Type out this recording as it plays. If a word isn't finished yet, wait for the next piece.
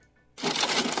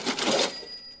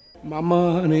My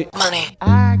money. Money.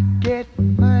 I get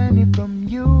money from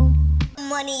you.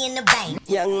 Money in the bank.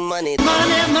 Young money.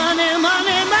 Money, money,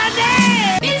 money,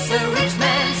 money. It's a rich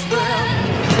man's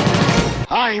world.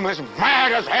 I'm as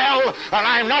mad as hell, and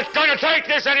I'm not going to take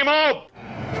this anymore!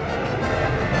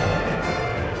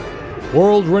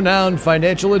 World-renowned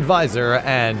financial advisor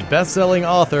and best-selling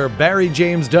author Barry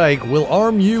James Dyke will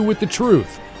arm you with the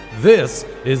truth. This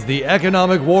is The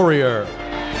Economic Warrior.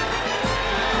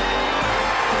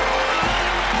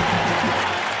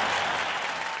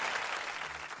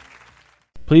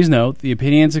 Please note, the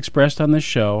opinions expressed on this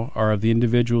show are of the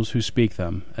individuals who speak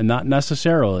them, and not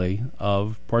necessarily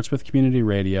of Portsmouth Community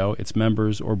Radio, its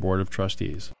members, or Board of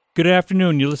Trustees. Good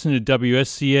afternoon. You're listening to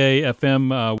WSCA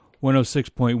FM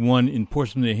 106.1 in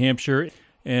Portsmouth, New Hampshire.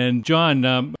 And John,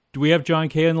 do we have John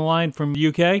Kay on the line from the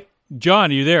UK?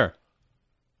 John, are you there?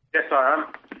 Yes, I am.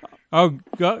 Oh,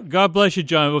 God bless you,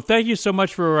 John. Well, thank you so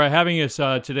much for having us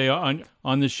today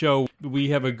on the show. We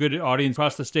have a good audience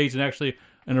across the States and actually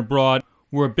and abroad.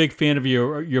 We're a big fan of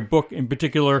your book, in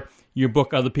particular, your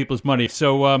book, Other People's Money.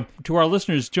 So to our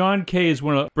listeners, John Kay is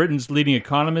one of Britain's leading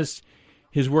economists.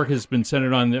 His work has been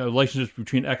centered on the relationships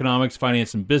between economics,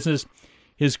 finance, and business.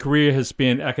 His career has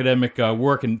spanned academic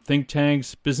work in think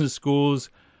tanks, business schools,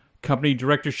 company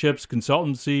directorships,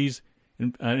 consultancies,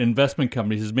 and investment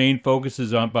companies. His main focus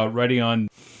is about writing on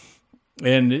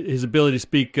and his ability to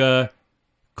speak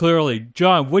clearly.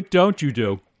 John, what don't you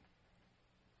do?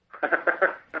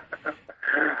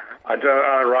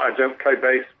 I don't play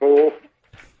baseball.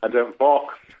 I don't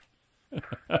box. And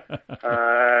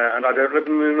I don't live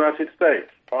in the United States.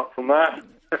 Apart from that.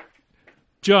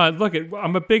 John, look,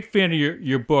 I'm a big fan of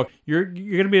your book. You're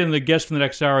going to be in the guest for the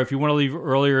next hour. If you want to leave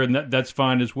earlier, and that's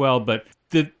fine as well. But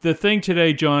the thing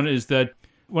today, John, is that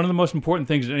one of the most important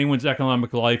things in anyone's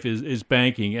economic life is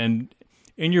banking. And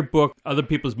in your book, Other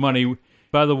People's Money,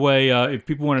 by the way, if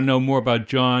people want to know more about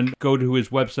John, go to his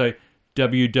website,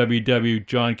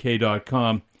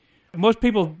 www.johnkay.com. Most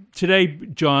people today,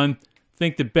 John,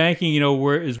 think that banking,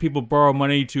 where is people borrow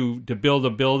money to build a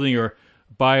building or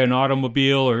buy an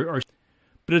automobile, or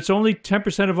but it's only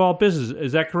 10% of all business.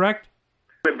 Is that correct?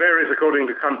 It varies according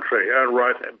to country,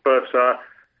 right? But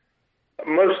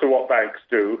most of what banks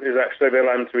do is actually they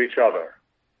lend to each other.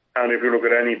 And if you look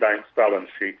at any bank's balance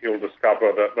sheet, you'll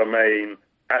discover that the main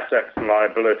assets and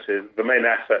liabilities, the main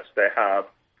assets they have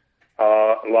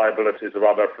are liabilities of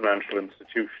other financial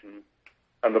institutions,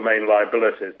 and the main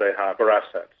liabilities they have are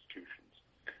asset institutions.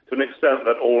 To an extent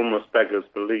that almost beggars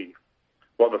belief,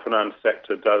 what the finance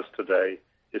sector does today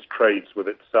is trades with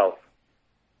itself.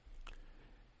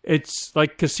 It's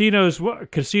like casinos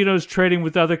trading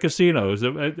with other casinos.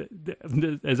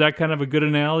 Is that kind of a good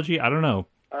analogy? I don't know.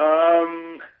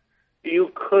 You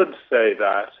could say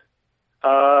that.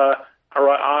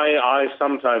 I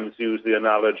sometimes use the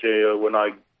analogy when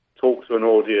I talk to an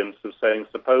audience of saying,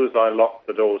 suppose I locked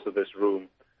the doors of this room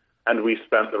and we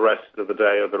spent the rest of the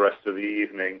day or the rest of the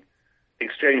evening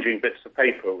exchanging bits of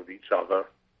paper with each other.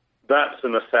 That's,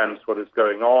 in a sense, what is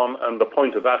going on. And the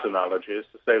point of that analogy is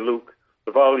to say, look,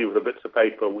 the value of the bits of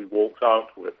paper we walked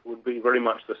out with would be very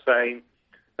much the same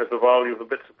as the value of the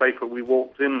bits of paper we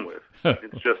walked in with.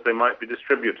 It's just they might be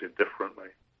distributed differently.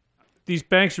 These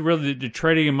banks are really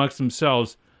trading amongst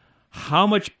themselves. How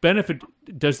much benefit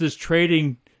does this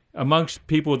trading amongst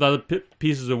people with other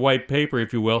pieces of white paper,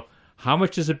 if you will, how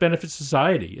much does it benefit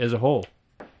society as a whole?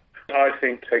 I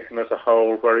think taken as a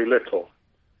whole, very little.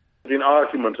 There's been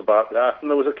argument about that, and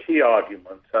there was a key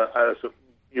argument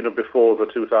before the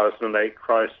 2008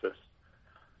 crisis.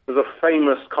 There's a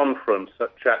famous conference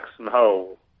at Jackson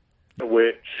Hole,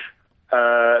 which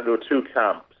there were two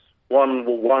camps. One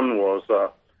was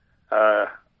a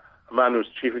man who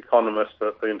was chief economist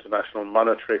at the International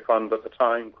Monetary Fund at the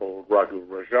time, called Raghu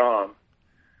Rajan,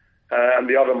 and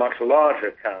the other much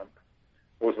larger camp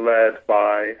was led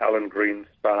by Alan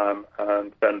Greenspan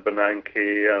and Ben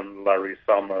Bernanke and Larry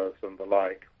Summers and the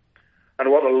like. And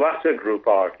what the latter group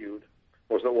argued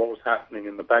was that what was happening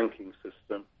in the banking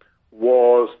system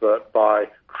was that by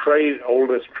all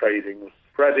this trading was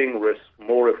spreading risk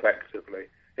more effectively,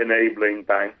 enabling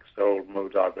banks to hold a more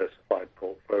diversified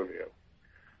portfolio.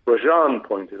 Rajan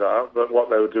pointed out that what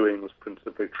they were doing was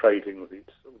principally trading with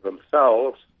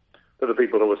themselves, that the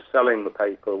people who were selling the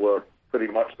paper were pretty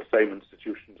much the same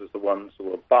institutions as the ones who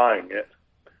were buying it.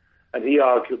 And he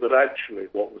argued that actually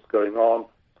what was going on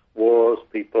was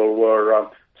people were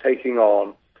taking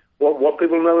on what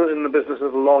people know in the business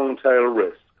as long-tail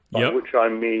risk, by which I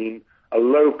mean a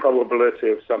low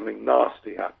probability of something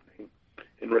nasty happening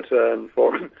in return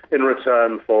for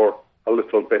a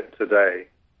little bit today.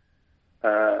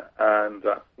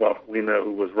 We know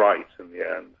who was right in the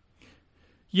end.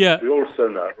 Yeah. We also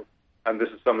know, and this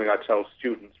is something I tell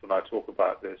students when I talk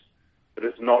about this, that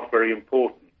it's not very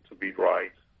important to be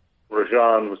right.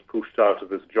 Rajan was pushed out of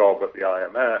his job at the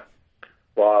IMF,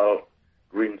 while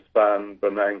Greenspan,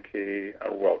 Bernanke,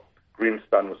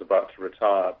 Greenspan was about to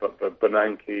retire, but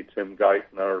Bernanke, Tim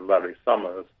Geithner, Larry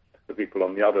Summers, the people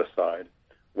on the other side,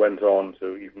 went on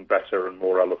to even better and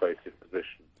more elevated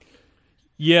positions.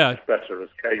 Yeah. It's better, as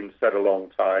Keynes said a long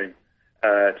time,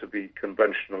 to be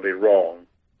conventionally wrong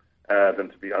than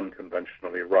to be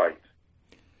unconventionally right.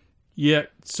 Yeah.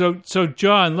 So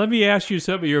John, let me ask you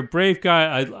something. You're a brave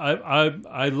guy.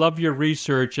 I love your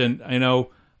research, and I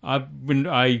know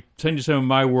I send you some of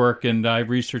my work, and I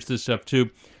researched this stuff too.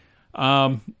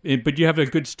 But you have a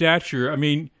good stature. I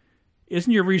mean,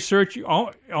 isn't your research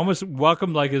almost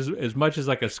welcome, like as much as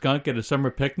like a skunk at a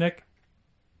summer picnic?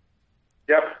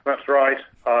 Yep, that's right.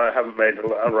 I haven't made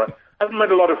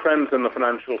a lot of friends in the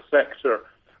financial sector,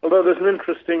 although there's an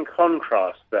interesting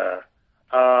contrast there.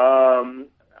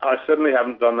 I certainly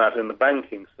haven't done that in the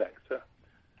banking sector,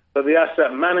 but the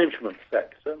asset management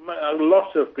sector, a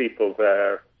lot of people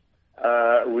there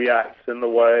react in the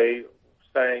way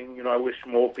saying, I wish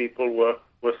more people were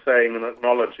saying and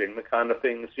acknowledging the kind of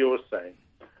things you're saying.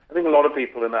 I think a lot of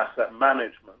people in asset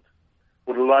management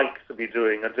would like to be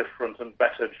doing a different and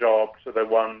better job to the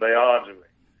one they are doing,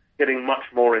 getting much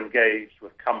more engaged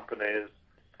with companies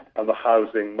and the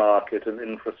housing market and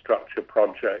infrastructure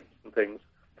projects and things.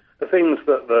 The things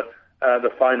that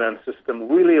the finance system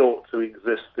really ought to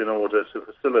exist in order to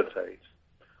facilitate,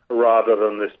 rather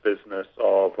than this business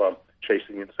of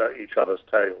chasing each other's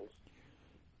tails.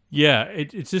 Yeah,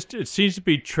 it seems to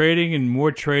be trading and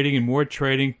more trading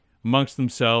amongst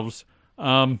themselves.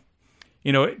 As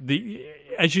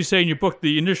you say in your book,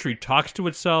 the industry talks to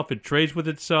itself, it trades with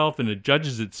itself, and it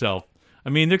judges itself.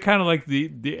 I mean, they're kind of like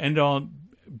the end all,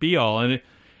 be all, and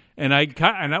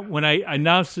when I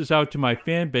announced this out to my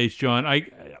fan base, John,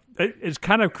 it's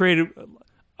kind of created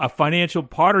a financial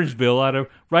Pottersville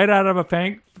right out of a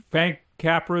Frank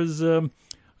Capra's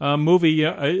movie.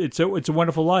 It's a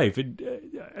Wonderful Life. Yeah,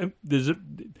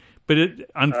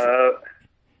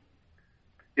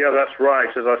 that's right.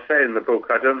 As I say in the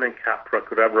book, I don't think Capra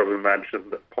could ever have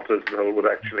imagined that Pottersville would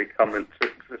actually come into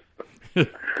existence,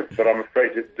 but I'm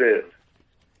afraid it did.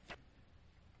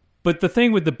 But the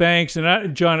thing with the banks,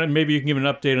 and John, maybe you can give an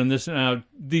update on this.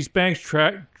 These banks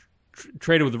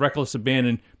traded with reckless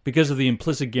abandon because of the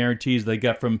implicit guarantees they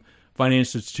got from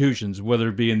financial institutions, whether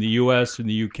it be in the U.S. and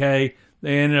the U.K.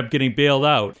 They ended up getting bailed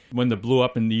out. When they blew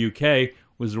up in the U.K.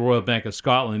 was the Royal Bank of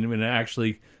Scotland, and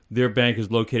actually their bank is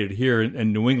located here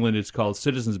in New England. It's called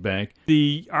Citizens Bank.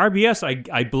 The RBS,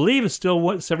 I believe, is still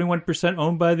 71%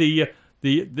 owned by the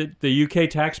UK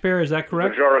taxpayer. Is that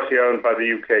correct? Majority owned by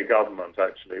the UK government,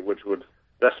 actually, which would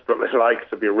desperately like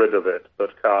to be rid of it,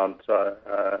 but can't.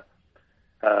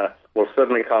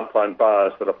 Certainly can't find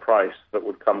buyers at a price that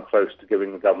would come close to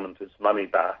giving the government its money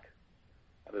back.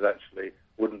 And it actually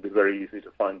wouldn't be very easy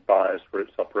to find buyers for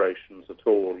its operations at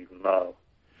all, even now.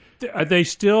 Are they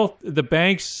still, the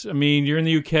banks, I mean, you're in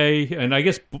the UK, and I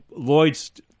guess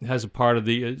Lloyd's has a part of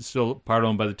still part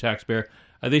owned by the taxpayer.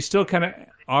 Are they still kind of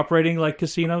operating like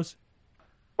casinos?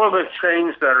 Well, they've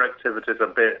changed their activities a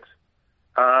bit.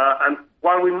 And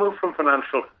while we move from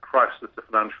financial crisis to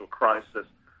financial crisis,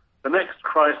 the next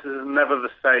crisis is never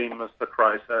the same as the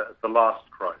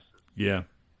last crisis. Yeah.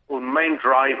 Well, the main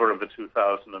driver of the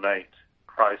 2008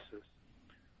 crisis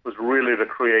was really the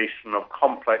creation of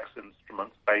complex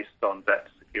instruments based on debt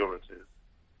securities.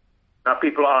 Now,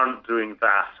 people aren't doing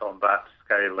that on that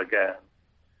scale again.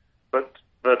 But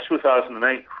the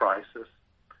 2008 crisis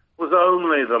was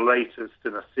only the latest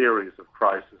in a series of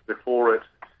crises. Before it,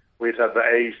 we'd had the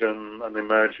Asian and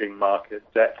emerging market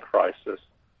debt crisis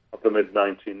of the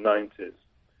mid-1990s,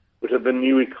 which had the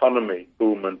new economy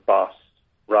boom and bust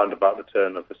round about the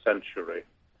turn of the century.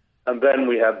 And then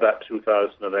we had that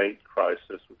 2008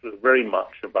 crisis, which was very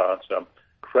much about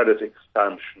credit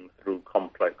expansion through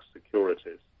complex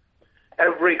securities.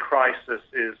 Every crisis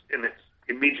is, in its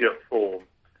immediate form,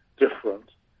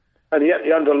 different, and yet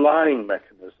the underlying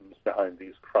mechanisms behind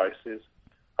these crises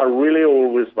are really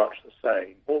always much the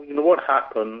same. Well, what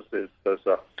happens is there's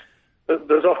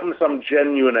often some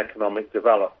genuine economic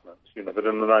development. That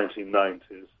in the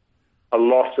 1990s, a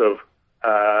lot of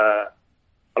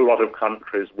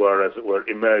countries were, as it were,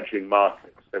 emerging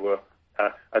markets. They were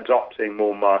adopting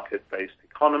more market-based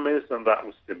economies, and that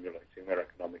was stimulating their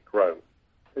economic growth.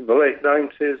 In the late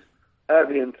 90s,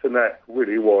 the internet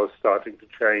really was starting to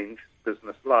change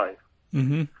business life.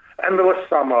 Mm-hmm. And there were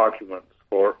some arguments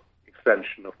for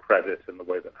extension of credit in the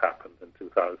way that happened in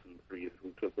 2003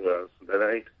 through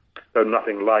 2008, though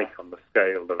nothing like on the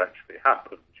scale that actually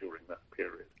happened during that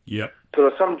period. Yep. So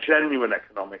there's some genuine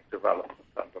economic development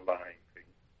underlying things.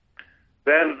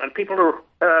 Then, and people who are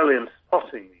early in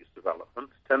spotting these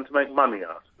developments tend to make money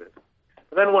out of it.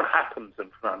 But then what happens in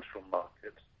financial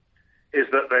markets is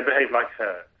that they behave like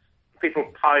herds. People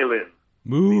pile in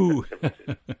Moo. these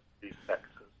activities, these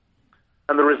sectors.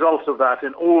 And the result of that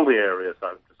in all the areas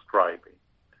I'm describing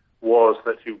was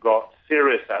that you got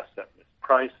serious asset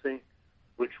mispricing,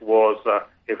 which was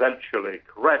eventually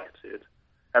corrected,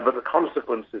 but the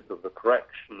consequences of the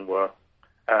correction were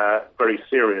very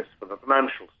serious for the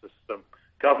financial system.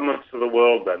 Governments of the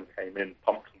world then came in,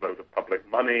 pumped a load of public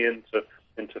money into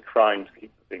trying to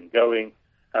keep the thing going,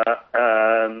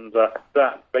 and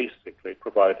that basically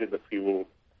provided the fuel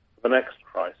for the next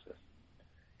crisis.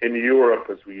 In Europe,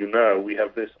 as you know, we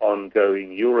have this ongoing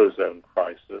Eurozone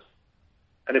crisis.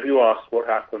 And if you ask what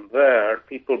happened there,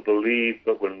 people believe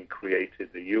that when we created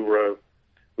the euro,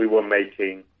 we were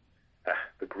making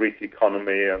the Greek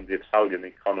economy and the Italian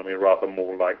economy rather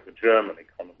more like the German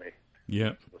economy. Yeah.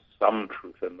 There was some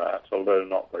truth in that, although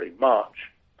not very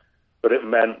much. But it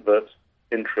meant that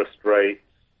interest rates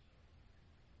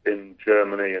in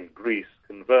Germany and Greece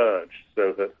converged,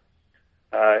 so that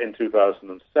in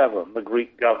 2007, the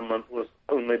Greek government was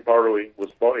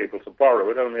able to borrow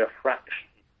at only a fraction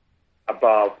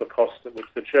above the cost at which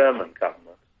the German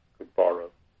government could borrow.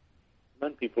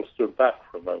 And then people stood back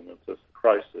for a moment as the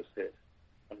crisis hit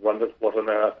and wondered what on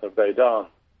earth have they done.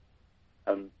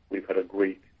 And we've had a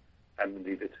Greek and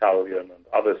indeed Italian and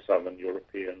other Southern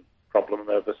European problem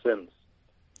ever since.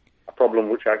 A problem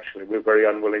which actually we're very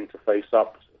unwilling to face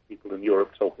up to. People in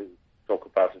Europe talk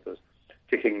about it as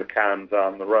kicking the can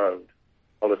down the road.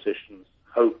 Politicians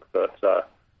hope that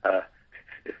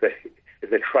if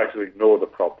they try to ignore the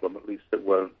problem, at least it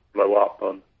won't blow up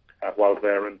while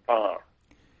they're in power.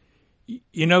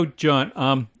 You know,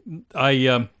 John, by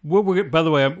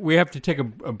the way, we have to take a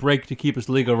break to keep us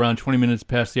legal around 20 minutes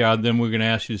past the hour, then we're going to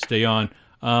ask you to stay on.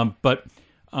 But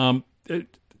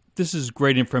this is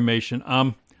great information.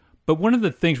 But one of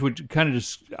the things which kind of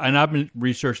just, and I've been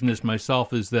researching this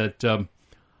myself, is that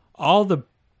all the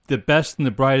best and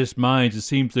the brightest minds, it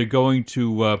seems they're going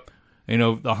to,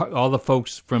 all the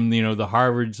folks from the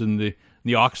Harvards and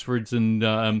the Oxfords and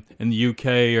the UK,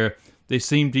 or they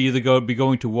seem to either be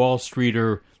going to Wall Street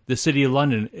or the City of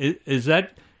London. Is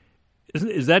that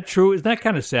true? Isn't that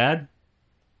kind of sad?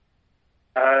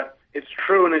 It's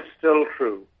true, and it's still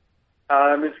true.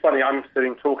 It's funny, I'm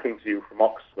sitting talking to you from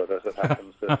Oxford, as it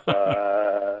happens,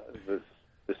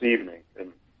 this evening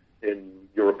in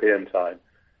European time.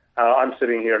 I'm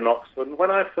sitting here in Oxford, and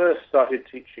when I first started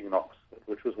teaching in Oxford,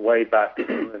 which was way back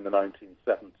in the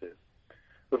 1970s,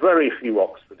 very few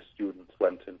Oxford students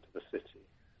went into the city.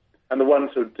 And the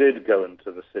ones who did go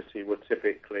into the city were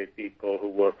typically people who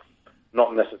were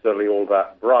not necessarily all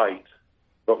that bright,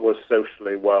 but were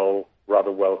socially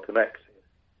rather well connected.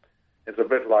 It's a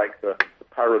bit like the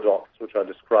paradox which I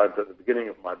described at the beginning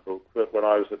of my book, that when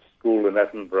I was at school in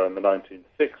Edinburgh in the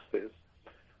 1960s,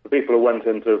 the people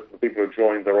who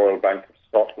joined the Royal Bank of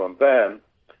Scotland then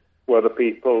were the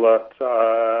people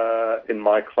that in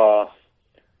my class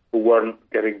who weren't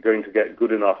going to get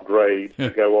good enough grades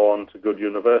to go on to good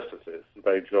universities.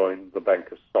 They joined the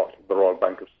Royal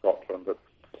Bank of Scotland at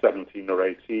 17 or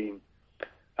 18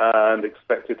 and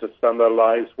expected to spend their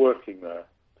lives working there.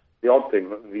 The odd thing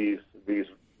that these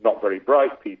not very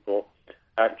bright people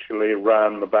actually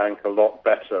ran the bank a lot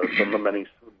better than the much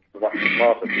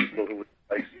smarter people who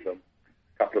replaced them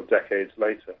a couple of decades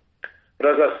later. But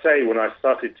as I say, when I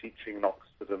started teaching in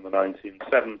Oxford in the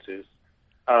 1970s,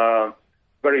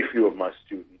 very few of my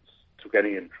students took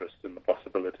any interest in the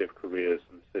possibility of careers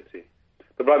in the city.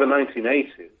 But by the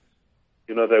 1980s,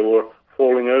 they were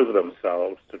falling over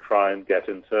themselves to try and get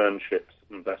internships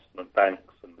at investment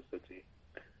banks in the city.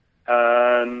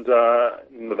 And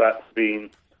that's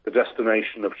been the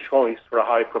destination of choice for a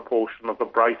high proportion of the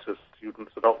brightest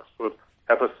students at Oxford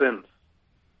ever since.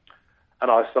 And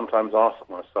I sometimes ask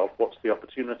myself, what's the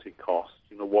opportunity cost?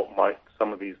 What might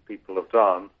some of these people have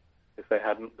done if they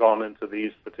hadn't gone into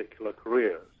these particular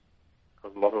careers?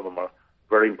 Because a lot of them are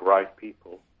very bright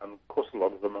people, and of course a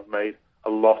lot of them have made a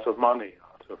lot of money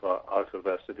out of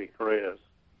their city careers.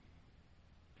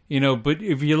 But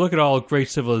if you look at all great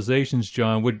civilizations,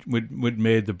 John, what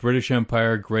made the British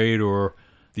Empire great, or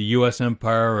the U.S.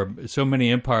 Empire, or so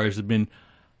many empires have been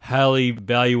highly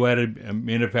value-added and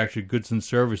manufactured goods and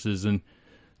services, and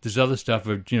this other stuff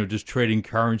of just trading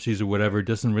currencies or whatever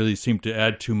doesn't really seem to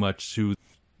add too much to.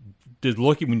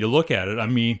 When you look at it, I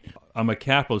mean, I'm a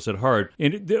capitalist at heart,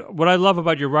 and what I love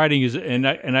about your writing is, and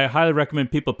I highly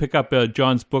recommend people pick up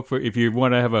John's book if you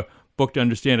want to have a book to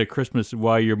understand at Christmas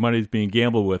why your money is being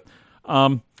gambled with.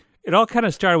 It all kind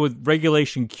of started with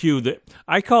Regulation Q. That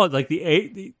I call it like the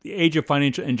age of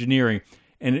financial engineering,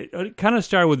 and it kind of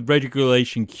started with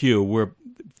Regulation Q, where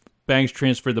banks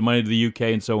transferred the money to the UK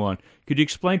and so on. Could you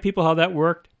explain people how that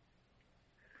worked?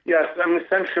 Yes,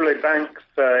 essentially banks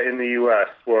in the US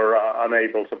were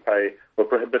unable to pay, were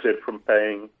prohibited from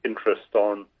paying interest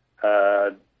on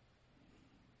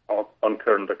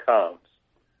current accounts.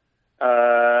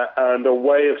 And a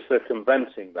way of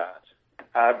circumventing that,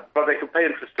 but they could pay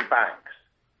interest to banks.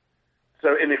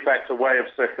 So in effect, a way of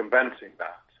circumventing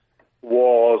that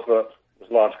was that it was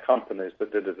large companies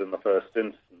that did it in the first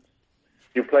instance.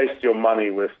 You placed your money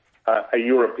with a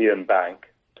European bank,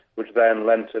 which then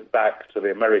lent it back to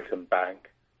the American bank.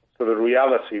 So the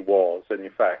reality was, in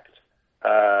effect,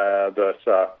 that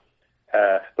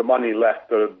the money left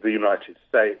the United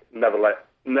States,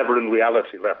 never in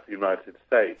reality left the United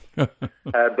States.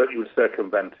 But you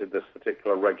circumvented this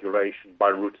particular regulation by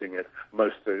routing it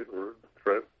mostly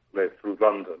through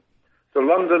London. So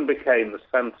London became the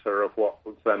center of what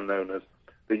was then known as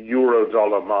the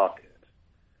euro-dollar market.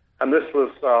 And this was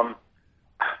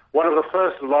one of the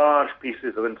first large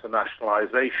pieces of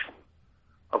internationalization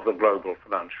of the global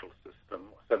financial system,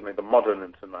 certainly the modern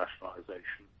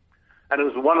internationalization. And it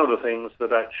was one of the things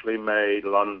that actually made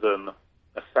London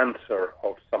a center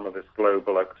of some of this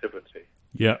global activity.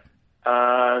 Yeah.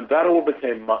 And that all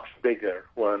became much bigger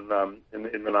when, in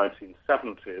the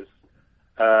 1970s,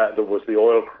 there was the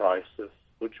oil crisis,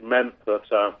 which meant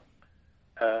that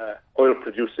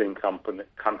oil-producing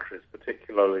countries,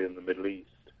 particularly in the Middle East,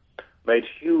 made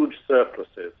huge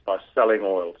surpluses by selling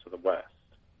oil to the West.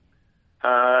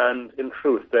 And in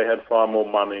truth, they had far more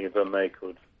money than they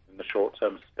could, in the short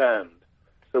term, spend.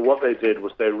 So what they did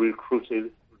was they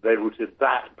routed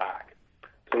that back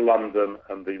to London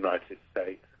and the United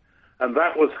States. And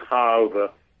that was how the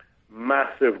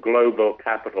massive global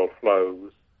capital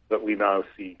flows that we now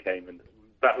see came in.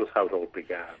 That was how it all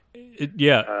began.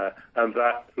 And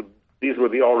these were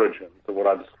the origins of what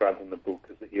I described in the book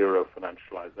as the era of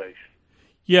financialization.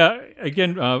 Yeah,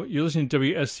 again, you're listening to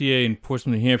WSCA in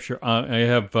Portsmouth, New Hampshire. I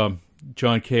have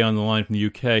John Kay on the line from the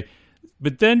UK.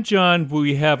 But then, John,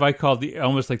 we have, I call it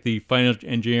almost like the financial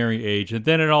engineering age. And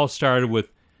then it all started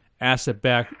with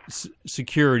asset-backed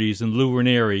securities and Lou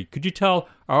Ranieri. Could you tell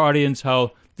our audience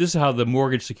how the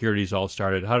mortgage securities all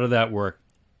started? How did that work?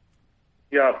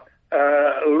 Yeah,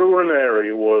 Lou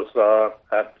Ranieri was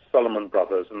at Salomon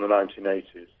Brothers in the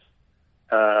 1980s.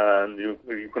 And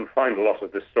you can find a lot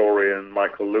of this story in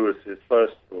Michael Lewis's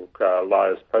first book,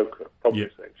 Liar's Poker. Probably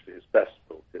actually his best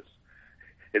book.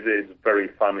 It is very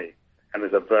funny and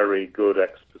is a very good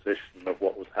exposition of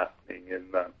what was happening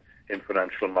in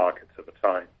financial markets at the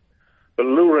time. But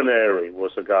Lou Ranieri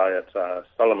was a guy at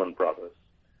Salomon Brothers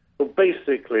who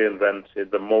basically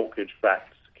invented the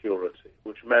mortgage-backed security,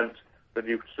 which meant that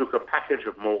you took a package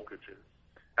of mortgages,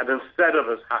 and instead of,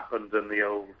 as happened in the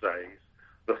old days,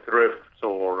 the thrift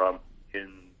or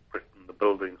in Britain, the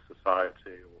building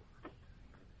society,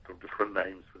 or different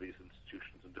names for these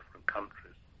institutions in different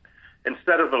countries,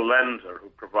 instead of the lender who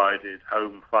provided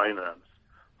home finance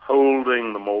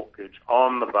holding the mortgage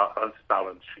on the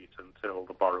balance sheet until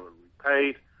the borrower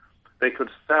repaid, they could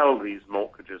sell these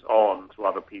mortgages on to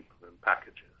other people in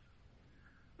packages.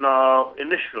 Now,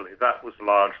 initially, that was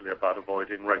largely about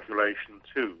avoiding regulation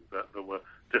too, that there were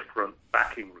different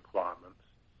backing requirements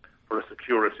for a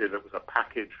security that was a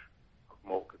package of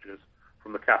mortgages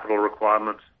from the capital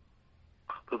requirements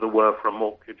that there were for a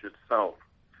mortgage itself.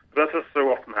 But as has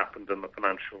so often happened in the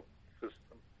financial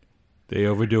system, they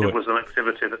overdo it. It was an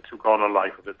activity that took on a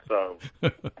life of its own.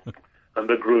 And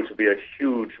there grew to be a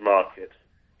huge market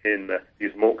in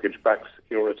these mortgage-backed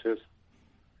securities,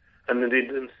 and indeed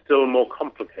in still more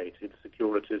complicated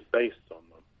securities based on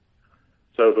them.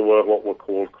 So there were what were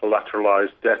called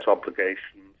collateralized debt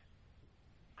obligations,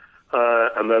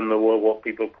 and then there were what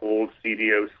people called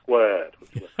CDO squared,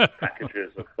 which were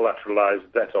packages of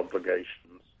collateralized debt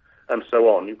obligations, and so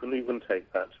on. You can even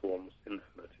take that to almost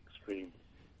infinite extremes.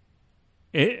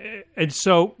 And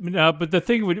so, but the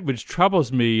thing which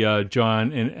troubles me,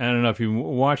 John, and I don't know if you're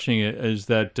watching it, is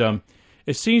that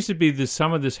it seems to be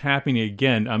some of this happening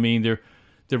again. I mean, they're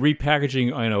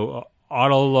repackaging,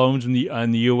 auto loans in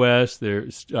the U.S.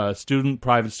 There's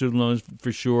private student loans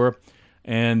for sure,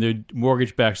 and they're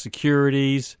mortgage-backed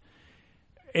securities.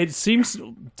 It seems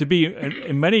to be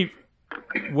in many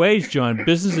ways, John,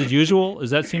 business as usual.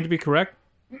 Does that seem to be correct?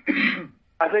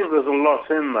 I think there's a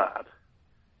lot in that.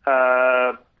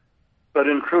 But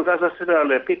in truth, as I said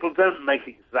earlier, people don't make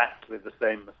exactly the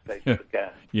same mistakes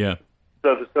again. Yeah.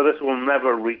 So this will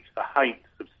never reach the heights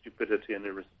of stupidity stupidity and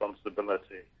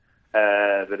irresponsibility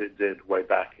that it did way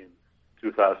back in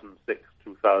 2006,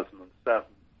 2007.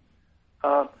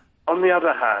 On the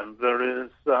other hand, there is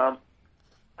the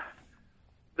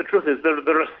truth is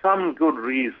there are some good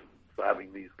reasons for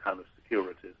having these kind of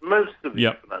securities. Most of these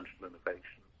financial innovations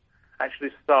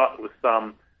actually start with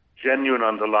some genuine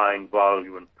underlying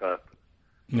value and purpose.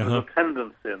 There's a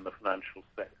tendency in the financial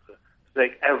sector to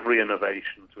take every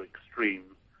innovation to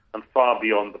extremes and far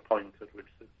beyond the point at which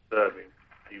it's serving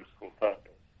a useful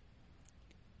purpose.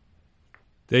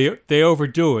 They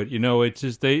overdo it, It's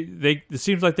just it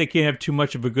seems like they can't have too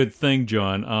much of a good thing,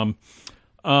 John.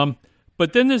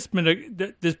 But then there's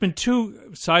been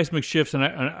two seismic shifts,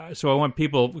 and so I want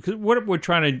people, because what I'm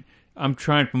trying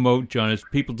to promote, John, is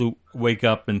people to wake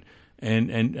up and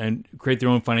create their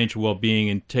own financial well-being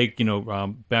and take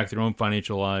back their own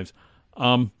financial lives.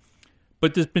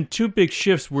 But there's been two big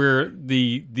shifts where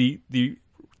the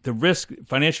risk,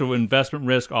 financial investment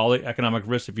risk, all the economic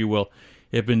risk, if you will,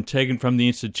 have been taken from the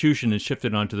institution and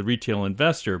shifted onto the retail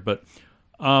investor. But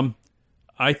I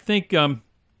think there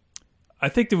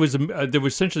was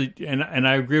essentially, and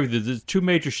I agree with you, there's two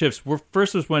major shifts.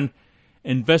 First was when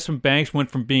investment banks went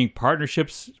from being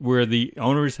partnerships where the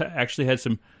owners actually had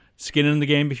some skin in the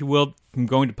game, if you will, from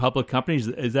going to public companies.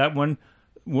 Is that one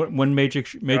major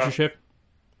shift?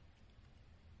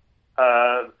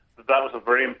 That was a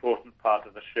very important part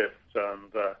of the shift,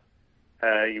 and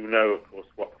of course,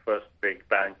 what the first big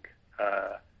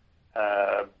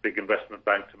investment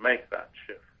bank to make that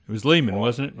shift. It was Lehman,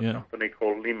 wasn't it? A company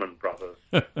called Lehman Brothers,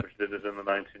 which did it in the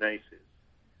 1980s.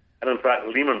 And in fact,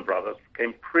 Lehman Brothers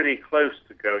came pretty close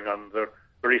to going under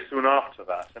very soon after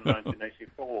that, in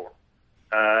 1984.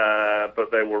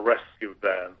 But they were rescued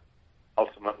then,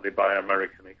 ultimately by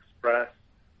American Express,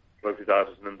 floated out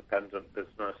as an independent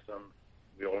business, and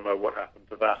we all know what happened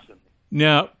to that.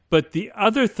 Now, but the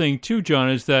other thing, too, John,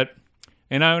 is that,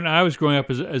 and I was growing up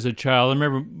as a child, I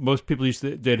remember most people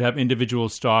they'd have individual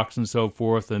stocks and so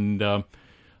forth, and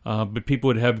but people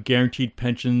would have guaranteed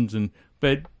pensions,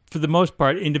 but for the most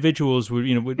part, individuals would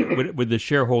with the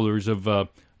shareholders of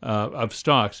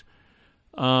stocks.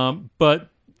 But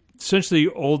essentially,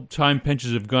 old-time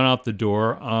pensions have gone out the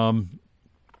door,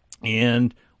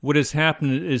 and what has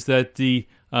happened is that the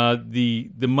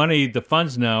money, the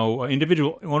funds now,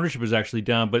 individual ownership is actually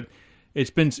down, but it's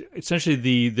been essentially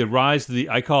the rise of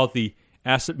I call it the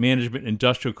asset management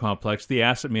industrial complex. The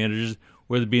asset managers,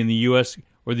 whether it be in the U.S.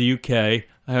 or the U.K.,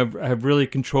 have really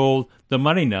controlled the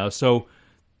money now. So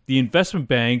the investment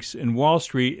banks in Wall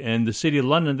Street and the City of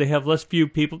London, they have less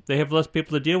people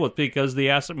to deal with because the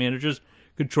asset managers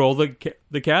control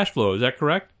the cash flow. Is that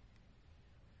correct?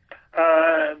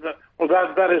 Well,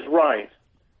 that is right.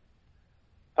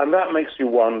 And that makes you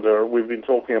wonder, we've been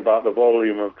talking about the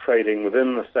volume of trading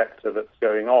within the sector that's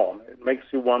going on. It makes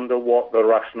you wonder what the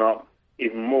rationale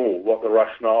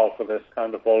for this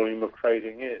kind of volume of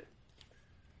trading is.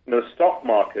 The stock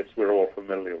markets we're all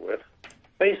familiar with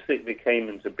basically came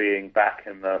into being back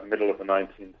in the middle of the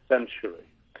 19th century.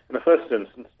 In the first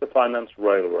instance, to finance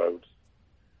railroads.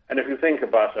 And if you think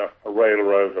about a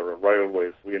railroad or a railway,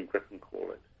 as we in Britain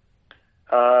call it,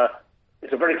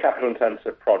 it's a very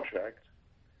capital-intensive project.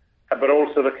 But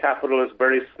also the capital is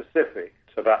very specific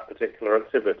to that particular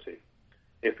activity.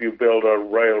 If you build a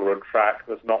railroad track,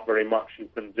 there's not very much you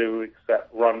can do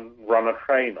except run a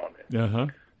train on it. Uh-huh.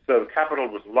 So the capital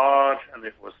was large and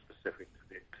it was specific to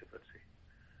the activity.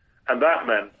 And that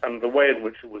meant, and the way in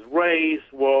which it was raised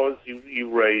was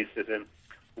you raised it in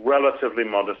relatively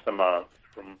modest amounts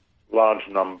from large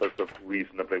numbers of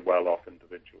reasonably well-off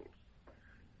individuals.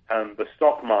 And the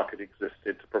stock market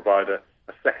existed to provide a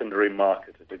secondary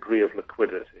market, a degree of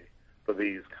liquidity for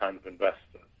these kind of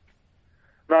investors.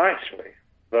 Now, actually,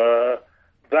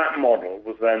 that model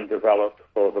was then developed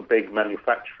for the big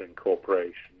manufacturing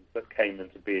corporations that came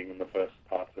into being in the first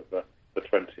part of the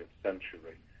 20th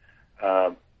century.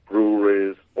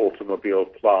 Breweries, automobile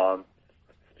plants,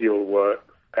 steelworks,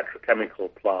 petrochemical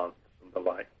plants, and the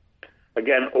like.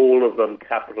 Again, all of them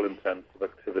capital-intensive,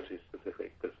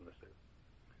 activity-specific businesses.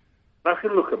 Now, if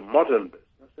you look at modern business,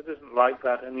 it isn't like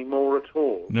that anymore at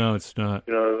all. No, it's not.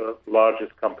 The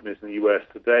largest companies in the U.S.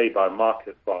 today by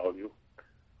market value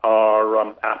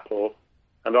are Apple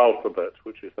and Alphabet,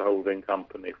 which is the holding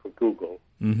company for Google.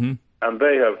 Mm-hmm. And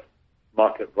they have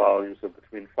market values of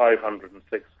between $500 and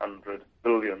 $600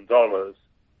 billion.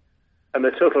 And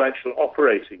their total actual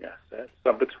operating assets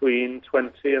are between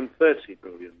 $20 and $30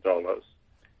 billion,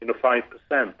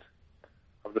 5%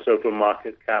 of the total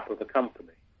market cap of the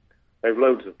company. They have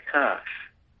loads of cash.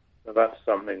 Now, that's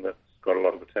something that's got a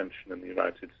lot of attention in the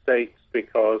United States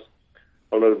because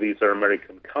although these are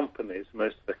American companies,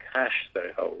 most of the cash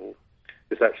they hold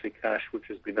is actually cash which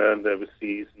has been earned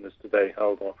overseas and is today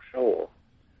held offshore,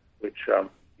 which,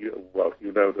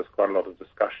 you know there's quite a lot of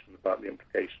discussion about the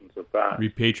implications of that.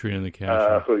 Repatriating the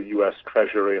cash. For the U.S.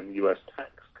 Treasury and the U.S.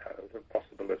 tax code and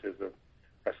possibilities of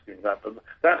rescuing that. But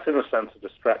that's, in a sense, a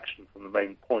distraction from the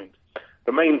main point.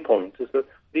 The main point is that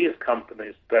these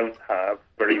companies don't have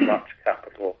very much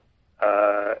capital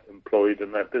employed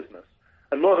in their business.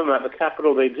 And more than that, the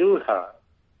capital they do have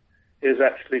is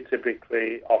actually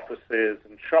typically offices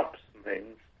and shops and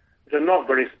things, which are not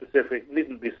very specific,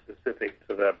 needn't be specific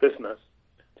to their business.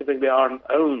 Typically aren't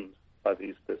owned by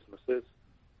these businesses,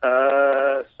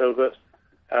 so that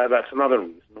that's another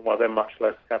reason why they're much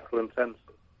less capital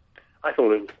intensive. I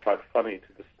thought it was quite funny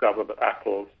to discover that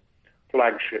Apple's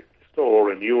flagship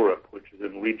store in Europe, which is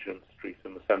in Regent Street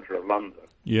in the centre of London,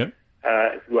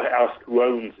 if you ask who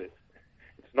owns it,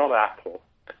 it's not Apple.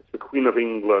 It's the Queen of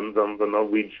England and the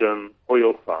Norwegian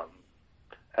Oil Fund.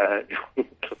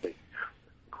 The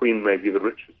Queen may be the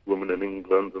richest woman in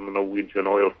England, and the Norwegian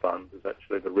Oil Fund is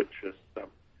actually the richest,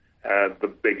 the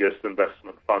biggest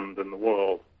investment fund in the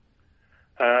world.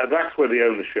 That's where the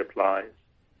ownership lies.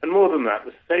 And more than that,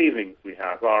 the savings we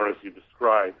have are, as you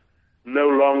described, no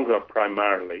longer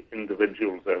primarily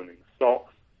individuals owning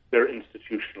stocks. They're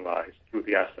institutionalized through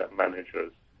the asset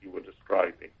managers you were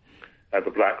describing,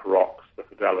 the Black Rocks, the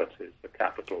Fidelities, the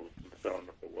Capitals, and so on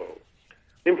of the world.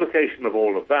 The implication of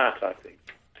all of that, I think,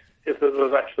 is that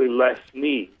there's actually less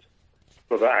need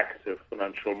for the active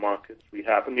financial markets we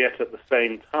have, and yet at the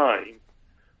same time,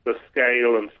 the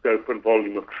scale and scope and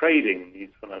volume of trading in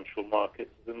these financial markets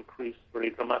has increased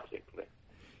very dramatically.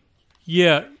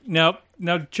 Yeah. Now,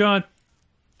 John,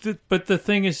 but the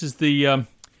thing is the,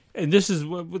 and this is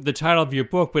the title of your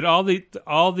book, but all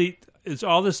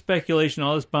this speculation,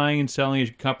 all this buying and selling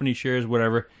of company shares,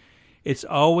 whatever, it's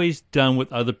always done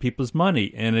with other people's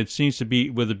money, and it seems to be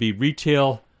whether it be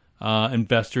retail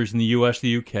investors in the U.S.,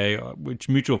 the UK, which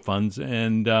mutual funds,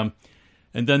 and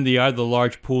then the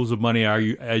large pools of money are,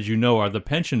 as you know, are the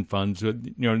pension funds. The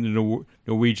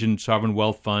Norwegian Sovereign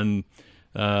Wealth Fund,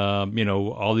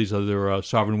 all these other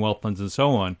sovereign wealth funds, and so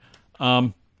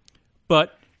on.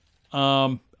 But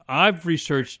I've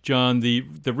researched, John, the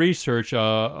research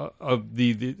of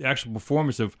the actual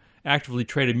performance of actively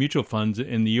traded mutual funds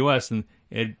in the U.S., and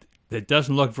it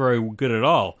doesn't look very good at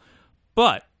all.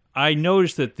 But I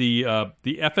noticed that the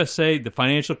FSA, the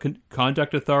Financial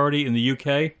Conduct Authority in the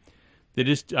UK, I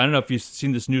don't know if you've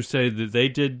seen this new study that they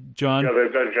did, John. Yeah,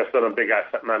 they've just done a big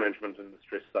asset management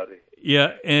industry study.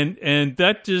 Yeah, and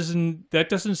that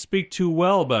doesn't speak too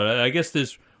well about it. I guess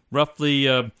there's roughly,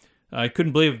 I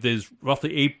couldn't believe there's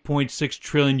roughly 8.6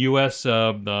 trillion U.S.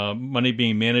 Money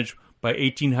being managed by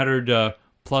 1,800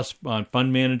 plus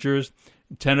fund managers.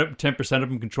 10% of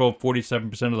them control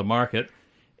 47% of the market,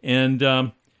 and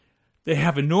they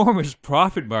have enormous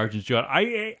profit margins, John.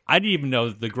 I didn't even know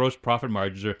that the gross profit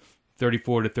margins are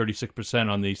 34 to 36%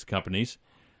 on these companies,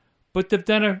 but they've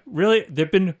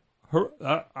been,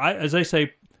 as I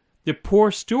say, they're poor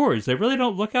stewards. They really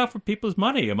don't look out for people's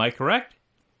money. Am I correct?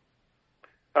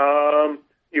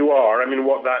 You are. I mean,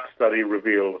 what that study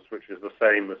reveals, which is the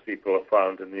same as people have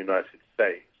found in the United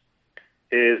States,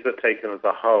 is that taken as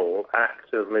a whole,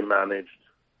 actively managed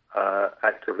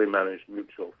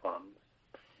mutual funds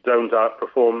don't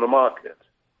outperform the market.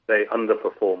 They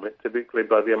underperform it, typically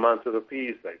by the amount of the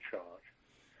fees they charge.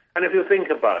 And if you think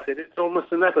about it, it's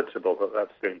almost inevitable that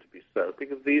that's going to be so,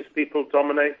 because these people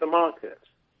dominate the market.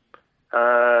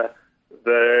 So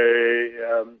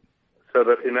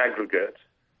that in aggregate,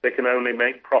 they can only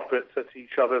make profits at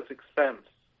each other's expense.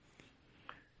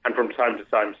 And from time to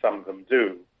time, some of them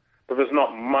do. But there's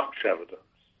not much evidence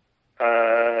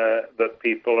that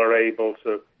people are able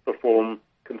to perform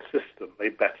consistently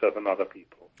better than other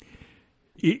people.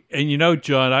 And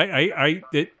John,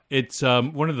 it's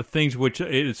one of the things which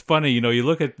it's funny. You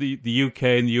look at the UK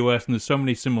and the US, and there's so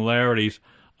many similarities.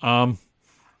 But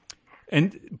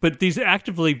these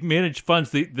actively managed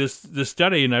funds, the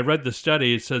study, and I read the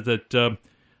study, it says that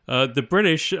the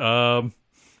British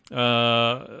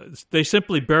they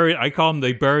simply bury. I call them,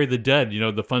 they bury the dead.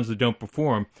 The funds that don't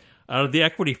perform. Out of the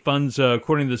equity funds,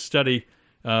 according to the study,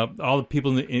 all the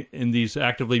people in these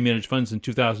actively managed funds in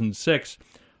 2006,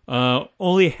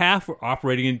 only half were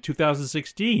operating in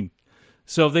 2016.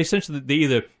 So they essentially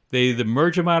they either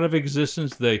merge them out of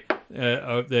existence, they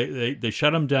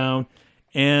shut them down.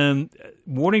 And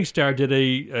Morningstar did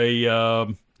a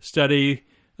study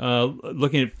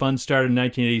looking at funds started in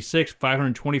 1986,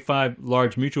 525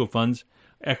 large mutual funds,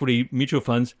 equity mutual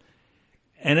funds.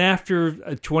 And after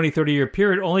a 20, 30-year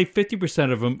period, only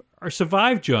 50% of them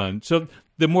survive, John. So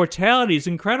the mortality is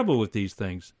incredible with these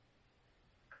things.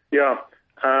 Yeah,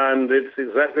 and it's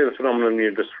exactly the phenomenon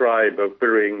you describe of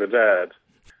burying the dead.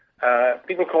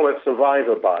 People call it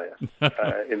survivor bias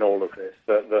in all of this.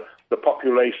 The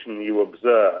population you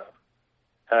observe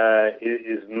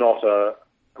is not a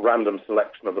random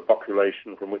selection of the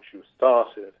population from which you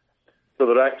started. So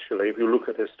that actually, if you look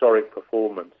at historic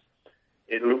performance,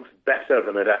 it looks better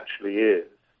than it actually is,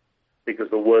 because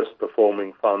the worst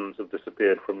performing funds have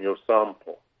disappeared from your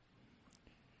sample.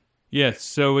 Yes,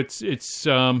 so it's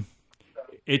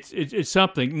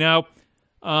something. Now,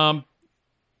 I've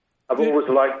always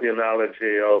liked the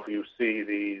analogy of you see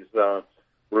these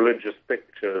religious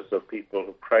pictures of people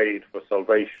who prayed for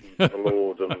salvation to the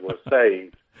Lord and were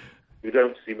saved. You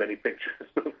don't see many pictures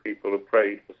of people who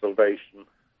prayed for salvation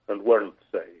and weren't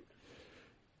saved.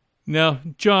 Now,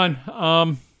 John,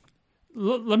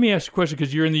 let me ask you a question,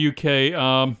 because you're in the UK.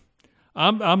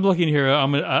 I'm looking here.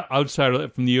 I'm an outsider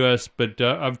from the U.S., but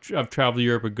I've traveled to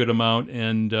Europe a good amount,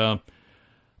 and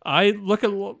I look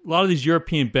at a lot of these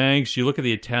European banks. You look at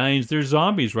the Italians; they're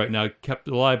zombies right now, kept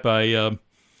alive by you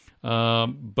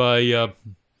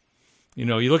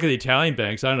look at the Italian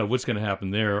banks. I don't know what's going to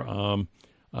happen there.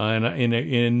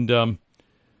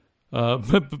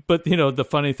 But the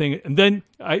funny thing, and then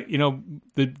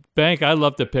the bank I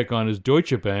love to pick on is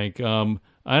Deutsche Bank. I don't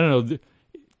know.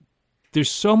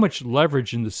 There's so much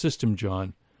leverage in the system,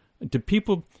 John.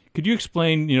 Could you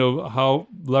explain, how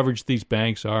leveraged these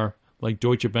banks are, like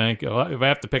Deutsche Bank? If I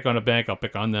have to pick on a bank, I'll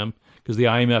pick on them because the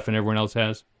IMF and everyone else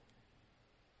has.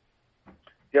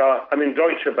 Yeah, I mean,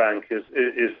 Deutsche Bank is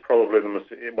probably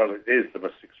it is the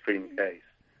most extreme case.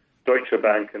 Deutsche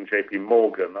Bank and JP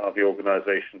Morgan are the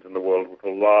organizations in the world with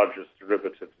the largest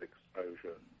derivatives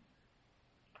exposure.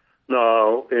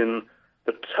 Now, in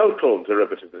the total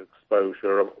derivative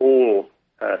exposure of all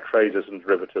traders in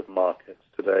derivative markets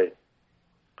today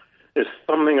is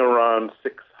something around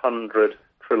 $600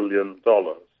 trillion.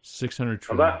 600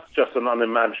 trillion. Now, that's just an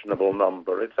unimaginable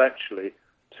number. It's actually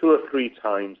 2 or 3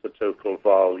 times the total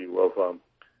value of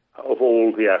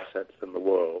all the assets in the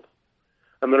world.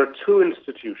 And there are 2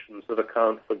 institutions that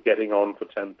account for getting on for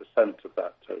 10% of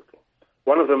that total.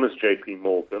 One of them is JP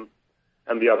Morgan,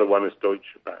 and the other one is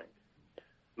Deutsche Bank.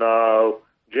 Now,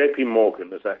 JP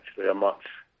Morgan is actually a much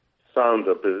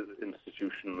sounder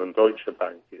institution than Deutsche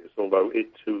Bank is, although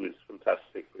it too is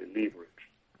fantastically leveraged.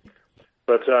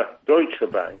 But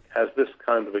Deutsche Bank has this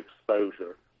kind of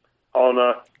exposure on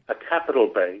a capital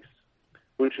base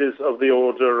which is of the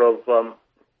order of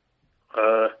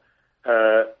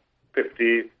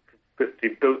 $50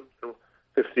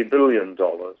 billion.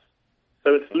 So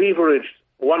it's leveraged.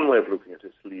 One way of looking at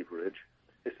its leverage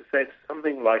is to say it's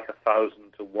something like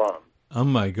 1,000 to 1. Oh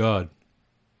my God!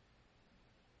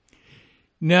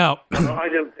 Now, I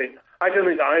don't think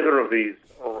either of these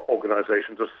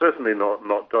organizations, or certainly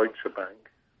not Deutsche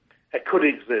Bank, could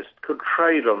exist, could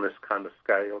trade on this kind of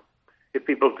scale if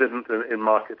people in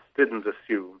markets didn't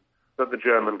assume that the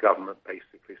German government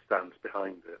basically stands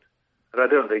behind it. And I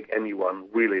don't think anyone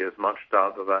really has much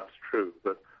doubt that that's true,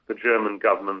 that the German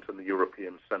government and the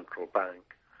European Central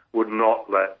Bank would not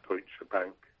let Deutsche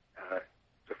Bank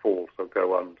default or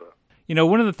go under.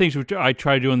 One of the things which I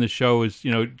try to do on the show is,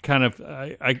 kind of,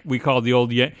 we call it the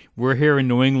old, we're here in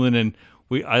New England, and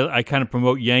I kind of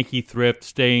promote Yankee thrift,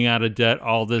 staying out of debt,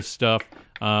 all this stuff,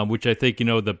 which I think,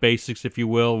 the basics, if you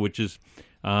will, which is,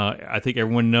 I think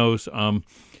everyone knows,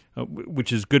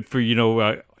 which is good for,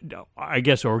 I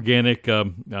guess, organic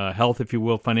health, if you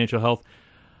will, financial health.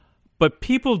 But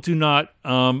people do not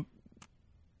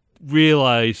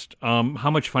realize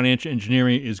how much financial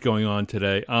engineering is going on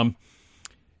today.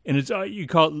 And it's you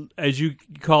call it, as you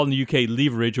call it in the UK,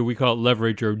 leverage, or we call it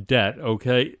leverage or debt.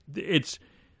 Okay, it's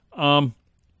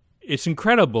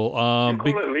incredible. You call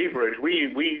it leverage.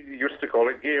 We used to call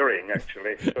it gearing,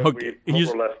 actually. So okay. We've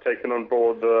more or less taken on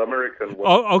board the American one.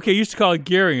 Oh, okay. Used to call it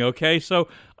gearing. Okay, so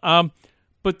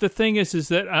but the thing is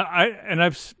that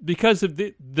I've because of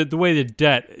the way the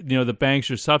debt, the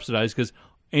banks are subsidized because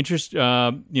interest, because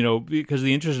of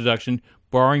the interest deduction.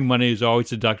 Borrowing money is always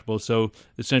deductible, so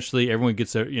essentially everyone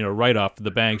gets a write-off,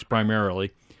 the banks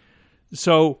primarily.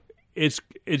 So it's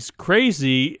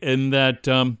crazy in that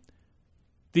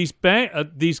these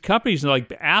companies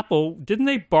like Apple, didn't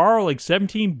they borrow like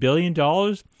 $17 billion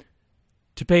to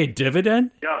pay a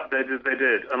dividend? Yeah, they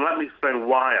did. And let me explain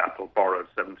why Apple borrowed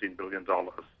 $17 billion.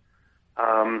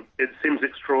 It seems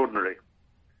extraordinary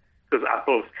because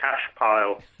Apple's cash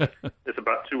pile is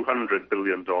about $200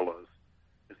 billion.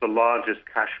 It's the largest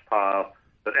cash pile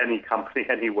that any company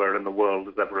anywhere in the world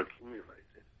has ever accumulated.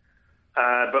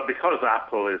 But because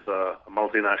Apple is a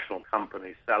multinational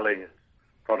company selling its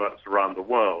products around the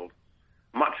world,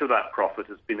 much of that profit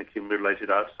has been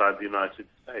accumulated outside the United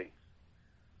States.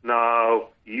 Now,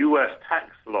 U.S.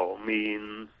 tax law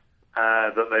means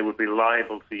that they would be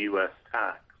liable to U.S.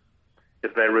 tax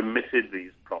if they remitted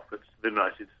these profits to the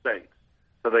United States.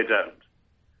 So they don't.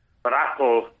 But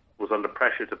Apple was under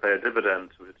pressure to pay a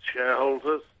dividend to its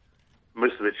shareholders.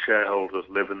 Most of its shareholders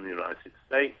live in the United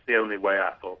States. The only way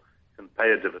Apple can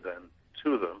pay a dividend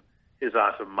to them is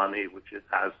out of money which it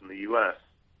has in the U.S.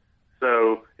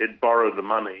 So it borrowed the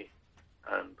money,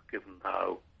 and given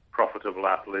how profitable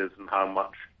Apple is and how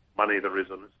much money there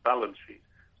is on its balance sheet,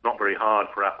 it's not very hard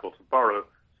for Apple to borrow.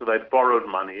 So they borrowed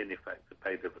money, in effect, to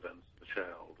pay dividends to the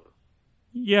shareholders.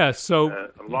 Yeah, so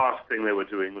the last thing they were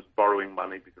doing was borrowing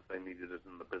money because they needed it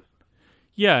in the business.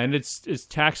 yeah, and it's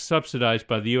tax subsidized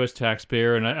by the U.S.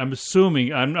 taxpayer, and I'm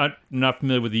assuming I'm not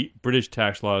familiar with the British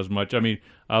tax law as much. I mean,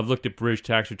 I've looked at British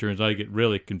tax returns, I get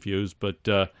really confused, but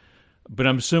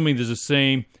I'm assuming there's the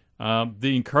same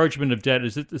the encouragement of debt.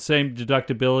 Is it the same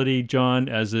deductibility, John,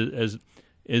 as it is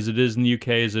in the UK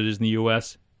as it is in the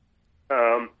U.S.?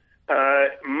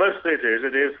 Mostly it is.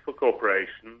 It is for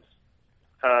corporations.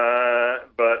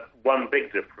 But one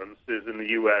big difference is in the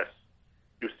U.S.,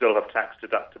 you still have tax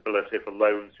deductibility for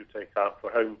loans you take out for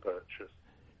home purchase.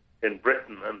 In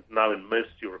Britain and now in most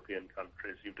European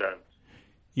countries, you don't.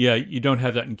 Yeah, you don't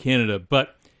have that in Canada.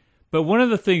 But one of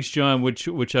the things, John, which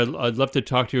I'd love to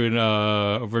talk to you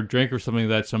over a drink or something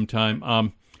like that sometime.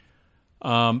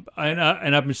 And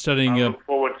I've been studying. I look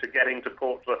forward to getting to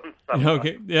Portland sometime.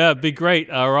 Okay, yeah, it'd be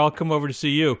great. Or I'll come over to see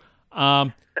you,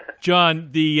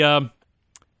 John.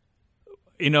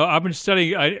 I've been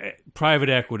studying private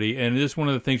equity, and this is one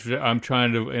of the things I'm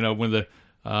trying to, and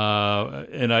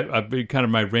I've been kind of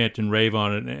my rant and rave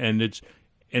on it,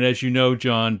 and as you know,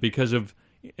 John, because of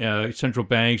central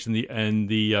banks and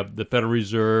the Federal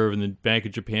Reserve and the Bank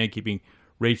of Japan keeping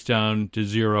rates down to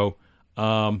zero,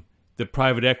 the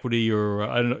private equity, or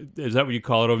I don't know, is that what you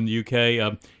call it over in the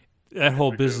UK? That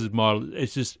whole business model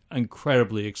is just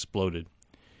incredibly exploded,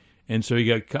 and so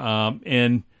you got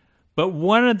But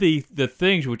one of the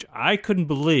things which I couldn't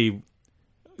believe,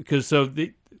 because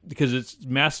it's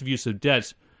massive use of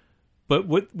debts, but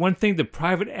one thing the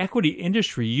private equity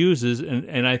industry uses,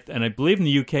 and I believe in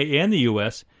the UK and the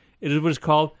US, it is what is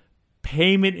called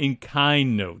payment in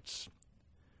kind notes.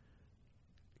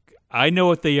 I know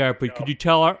what they are, but could you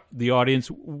tell the audience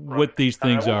what these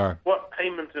things are? What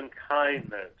payment in kind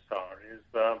notes are is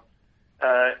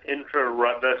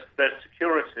they're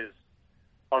securities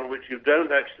on which you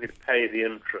don't actually pay the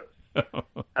interest,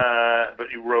 but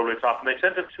you roll it up. And they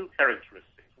tend to have two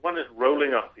characteristics. One is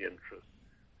rolling up the interest,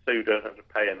 so you don't have to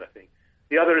pay anything.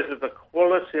 The other is that the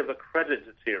quality of the credit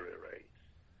deteriorates.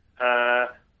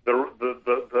 The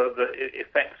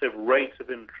effective rate of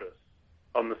interest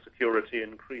on the security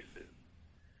increases,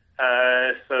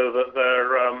 so that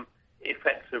they're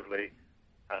effectively,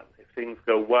 if things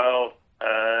go well,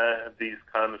 these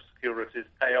kind of securities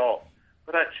pay off.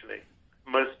 But actually,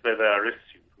 mostly they are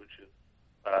issued, which is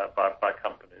by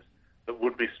companies that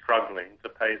would be struggling to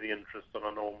pay the interest on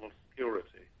a normal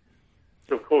security.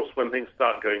 So, of course, when things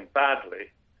start going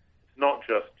badly, it's not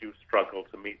just you struggle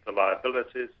to meet the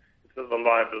liabilities, it's that the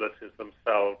liabilities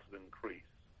themselves increase.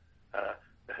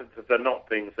 They're not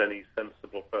things any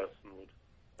sensible person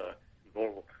would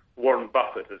ignore. Warren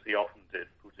Buffett, as he often did,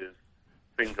 put his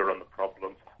finger on the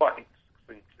problem quite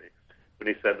succinctly when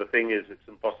he said, the thing is, it's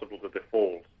impossible to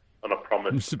default on a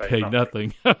promise to pay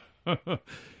nothing.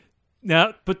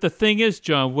 Now, but the thing is,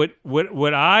 John,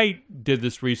 what I did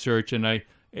this research, and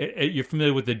you're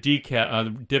familiar with the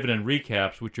dividend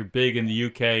recaps, which are big in the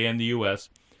UK and the US,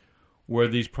 where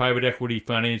these private equity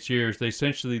financiers, they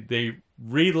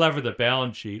re-lever the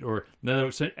balance sheet, or in other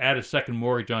words, add a second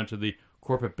mortgage onto the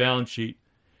corporate balance sheet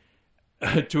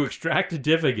to extract a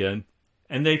dividend,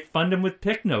 and they fund them with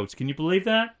PIK notes. Can you believe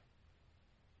that?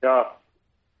 Yeah.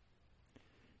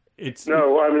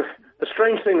 The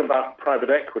strange thing about private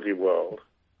equity world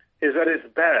is that at its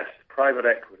best, private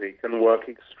equity can work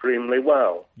extremely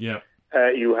well. Yeah.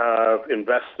 You have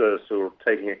investors who are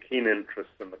taking a keen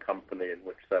interest in the company in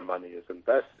which their money is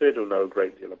invested, who know a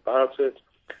great deal about it,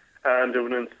 and have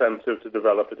an incentive to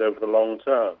develop it over the long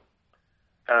term.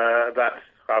 That's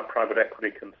how private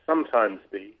equity can sometimes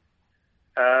be.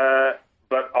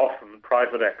 But often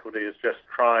private equity is just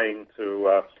trying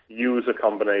to use a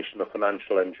combination of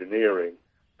financial engineering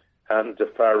and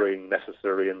deferring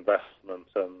necessary investment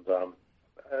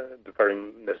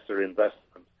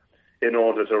in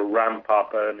order to ramp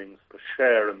up earnings per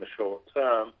share in the short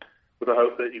term, with the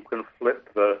hope that you can flip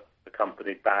the a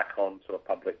company back onto a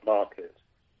public market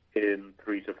in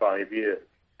 3 to 5 years.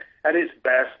 At its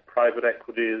best, private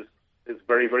equity is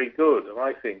very, very good. And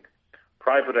I think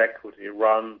private equity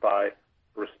run by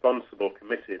responsible,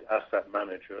 committed asset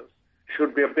managers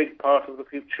should be a big part of the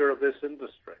future of this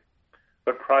industry.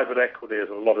 But private equity, as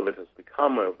a lot of it has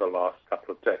become over the last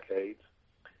couple of decades,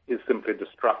 is simply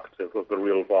destructive of the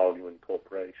real value in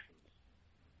corporations.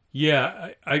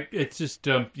 Yeah, it's just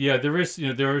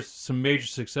there are some major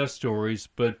success stories,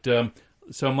 but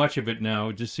so much of it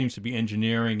now just seems to be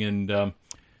engineering and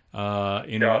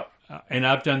and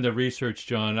I've done the research,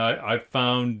 John. I've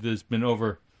found there's been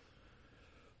over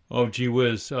at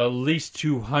least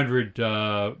 200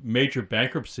 major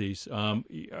bankruptcies.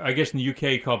 I guess in the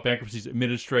UK called bankruptcies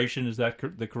administration. Is that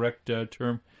the correct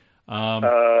term? We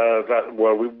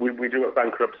do it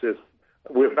bankruptcies.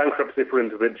 We have bankruptcy for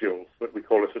individuals, but we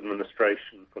call it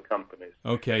administration for companies.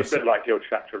 Okay. It's a bit like your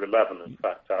Chapter 11, in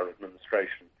fact, our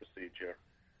administration procedure.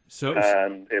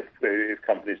 And if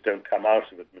companies don't come out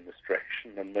of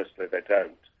administration, and mostly they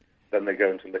don't, then they go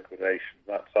into liquidation.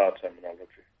 That's our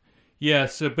terminology.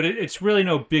 Yes, but it's really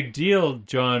no big deal,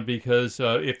 John, because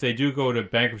if they do go to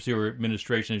bankruptcy or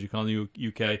administration, as you call it in the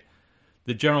UK,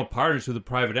 the general partners who are the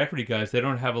private equity guys, they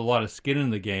don't have a lot of skin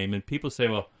in the game. And people say,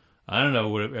 well, I don't know,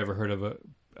 would have ever heard of a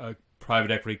private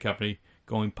equity company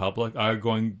going public,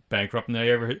 going bankrupt? And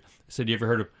you ever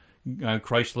heard of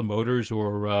Chrysler Motors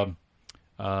or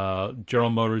General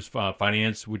Motors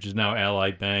Finance, which is now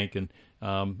Allied Bank, and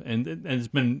there's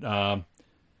been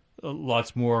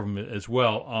lots more of them as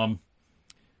well.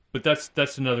 But that's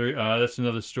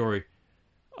another story.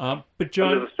 But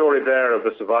John, there's a story there of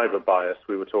the survivor bias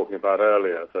we were talking about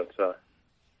earlier, that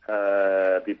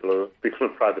people in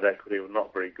private equity who are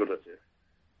not very good at it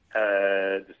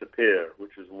disappear,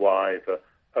 which is why the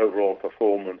overall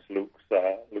performance looks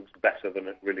better than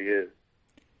it really is.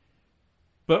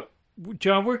 But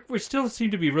John, we still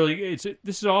seem to be really. This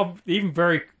is all even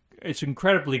very. It's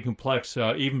incredibly complex,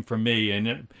 even for me.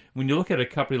 And when you look at a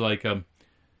company like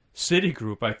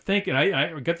Citigroup, I think, and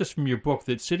I got this from your book,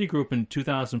 that Citigroup in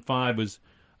 2005 was,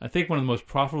 I think, one of the most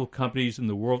profitable companies in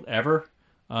the world ever.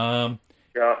 And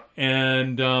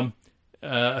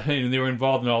they were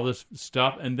involved in all this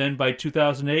stuff. And then by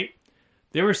 2008,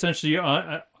 they were essentially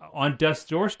on death's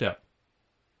doorstep.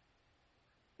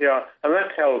 Yeah, and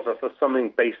that tells us there's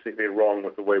something basically wrong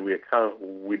with the way we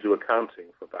do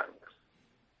accounting for banks.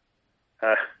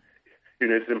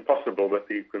 It's impossible that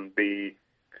you can be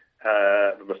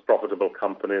the most profitable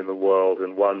company in the world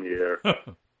in 1 year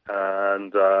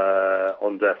and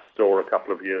on death's door a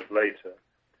couple of years later.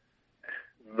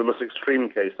 The most extreme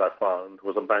case I found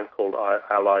was a bank called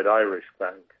Anglo-Irish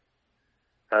Bank.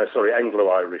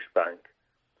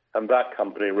 And that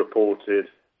company reported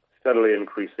steadily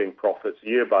increasing profits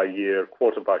year by year,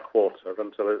 quarter by quarter,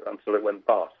 until it went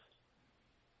bust.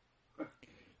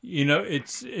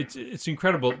 It's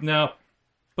incredible. Now,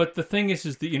 but the thing is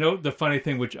that, the funny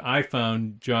thing which I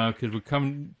found, John, because we're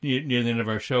coming near the end of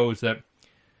our show, is that,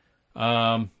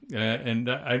 and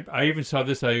I even saw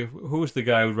this. Who was the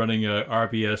guy running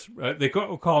RBS? They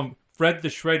call him Fred the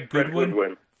Shred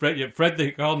Goodwin. Fred,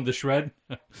 they call him the Shred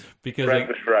because Fred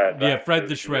the Shred. Yeah, Fred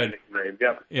the Shred.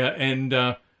 Yep. Yeah, and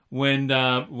when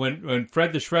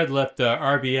Fred the Shred left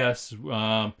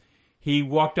RBS, he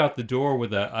walked out the door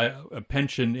with a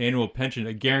pension, annual pension,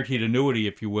 a guaranteed annuity,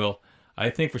 if you will. I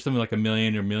think for something like $1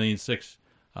 million or $1.6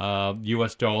 million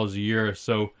US dollars a year.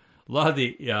 So a lot of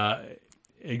the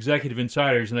executive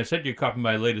insiders, and I sent you a copy of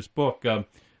my latest book. The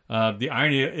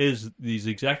irony is these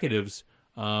executives,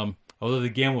 although they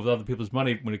gamble with other people's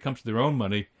money, when it comes to their own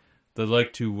money, they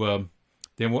like to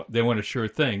they want a sure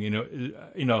thing.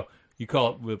 You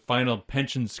call it the final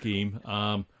pension scheme,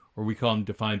 or we call them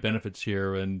defined benefits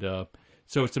here, and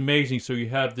so it's amazing. So you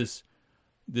have this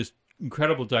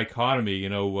incredible dichotomy,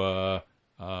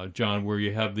 John, where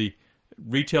you have the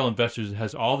retail investors that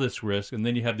has all this risk, and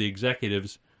then you have the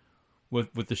executives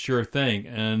with the sure thing,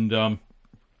 and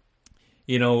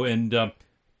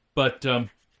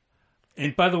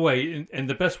and by the way, and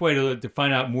the best way to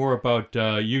find out more about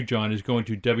you, John, is going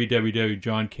to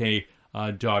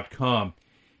www.johnkay.com.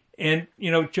 And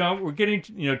John, we're getting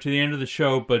to the end of the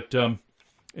show, but and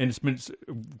it's been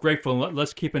grateful.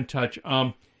 Let's keep in touch.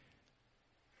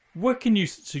 What can you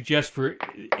suggest for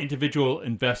individual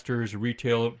investors,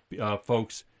 retail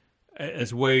folks,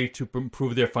 as a way to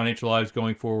improve their financial lives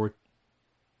going forward?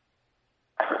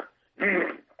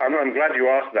 I'm glad you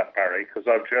asked that, Barry, because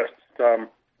I've just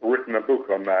written a book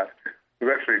on that.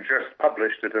 We've actually just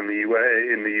published it in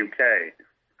the UK.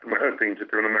 I'm hoping to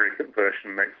do an American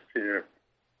version next year,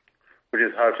 which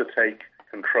is how to take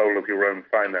control of your own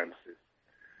finances.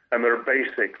 And there are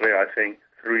basically, I think,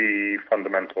 three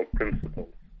fundamental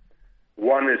principles.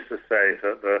 One is to say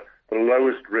that the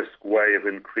lowest risk way of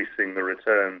increasing the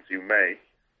returns you make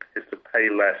is to pay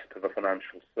less to the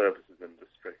financial services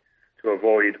industry, to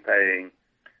avoid paying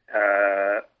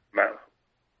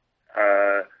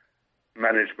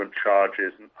management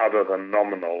charges other than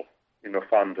nominal,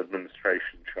 fund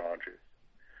administration charges.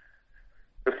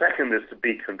 The second is to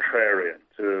be contrarian,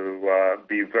 to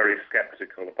be very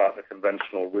skeptical about the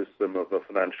conventional wisdom of the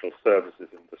financial services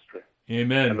industry.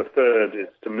 Amen. And the third is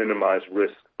to minimize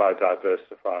risk by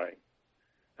diversifying.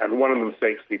 And one of the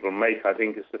mistakes people make, I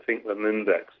think, is to think that an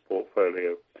index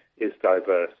portfolio is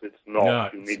diverse. It's not. No,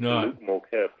 you it's need not. to look more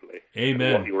carefully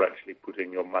Amen. at what you're actually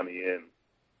putting your money in.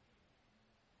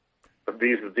 But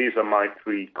these are my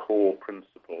three core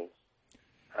principles.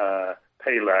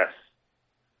 Pay less,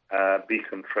 be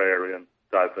contrarian,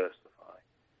 diversify.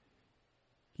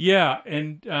 Yeah,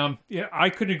 and I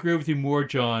couldn't agree with you more,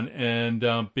 John.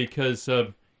 And because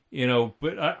but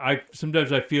I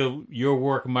sometimes I feel your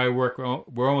work and my work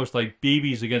we're almost like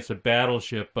BBs against a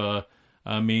battleship. I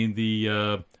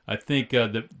think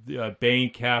the Bain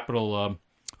Capital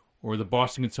or the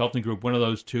Boston Consulting Group, one of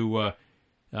those two,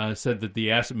 said that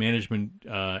the asset management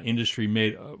industry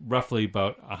made roughly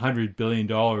about $100 billion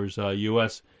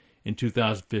U.S. in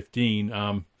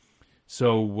 2015.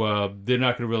 So they're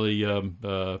not going to really,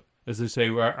 as they say,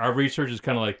 our research is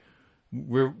kind of like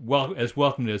we're as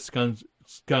welcome as skunks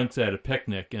at a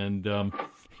picnic, and but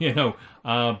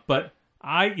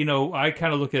I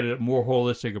kind of look at it a more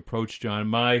holistic approach, John.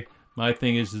 My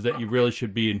thing is that you really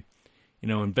should be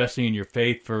investing in your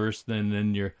faith first,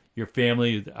 then your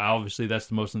family. Obviously, that's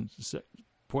the most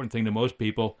important thing to most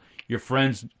people. Your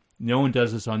friends, no one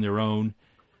does this on their own.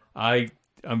 I'm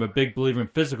a big believer in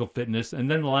physical fitness,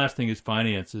 and then the last thing is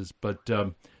finances. But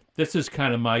this is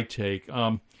kind of my take.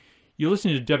 You're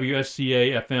listening to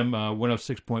WSCA FM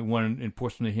 106.1 in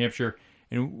Portsmouth, New Hampshire,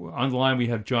 and on the line we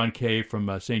have John Kay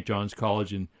from St. John's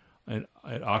College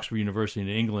at Oxford University in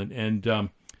England, and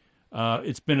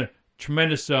it's been a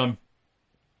tremendous amount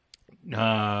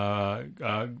of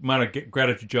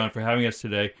gratitude, John, for having us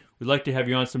today. We'd like to have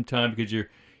you on sometime because you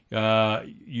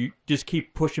just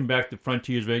keep pushing back the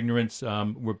frontiers of ignorance.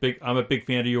 I'm a big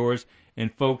fan of yours,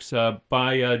 and folks,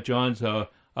 buy John's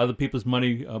Other People's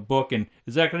Money book. And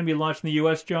is that going to be launched in the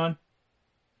U.S., John?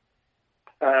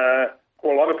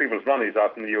 Well, Other People's Money is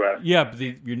out in the U.S. Yeah, but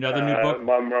your other new book?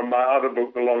 My other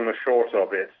book, The Long and the Short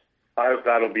of It, I hope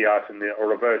that'll be out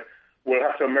or about. We'll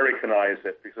have to Americanize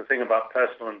it, because the thing about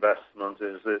personal investment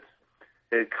is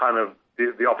it kind of,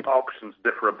 the options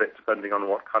differ a bit depending on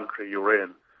what country you're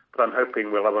in. But I'm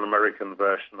hoping we'll have an American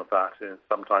version of that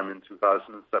sometime in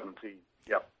 2017.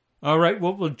 Yep. All right.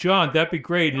 Well, John, that'd be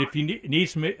great. And if you need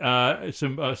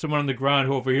someone on the ground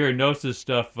who over here knows this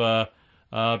stuff,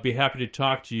 be happy to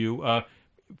talk to you.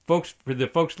 For the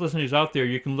folks listeners out there,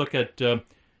 you can look at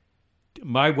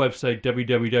my website,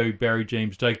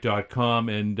 www.barrymajamesdyke.com,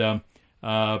 and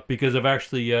because I've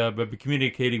actually been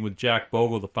communicating with Jack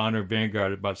Bogle, the founder of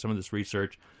Vanguard, about some of this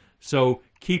research. So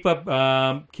keep up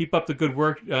the good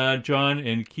work, John,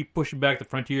 and keep pushing back the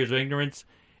frontiers of ignorance.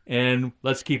 And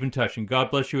let's keep in touch. And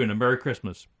God bless you, and a Merry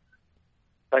Christmas.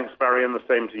 Thanks, Barry, and the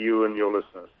same to you and your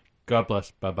listeners. God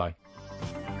bless. Bye-bye.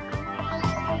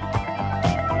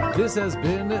 This has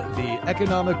been The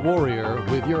Economic Warrior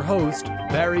with your host,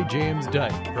 Barry James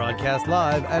Dyke. Broadcast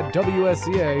live at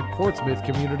WSCA Portsmouth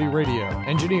Community Radio.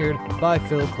 Engineered by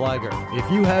Phil Kleiger. If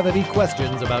you have any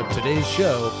questions about today's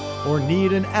show or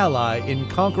need an ally in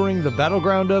conquering the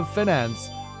battleground of finance,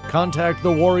 contact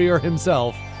the warrior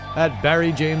himself at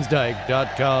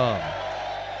barrymajamesdyke.com.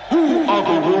 Who are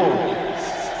the warriors?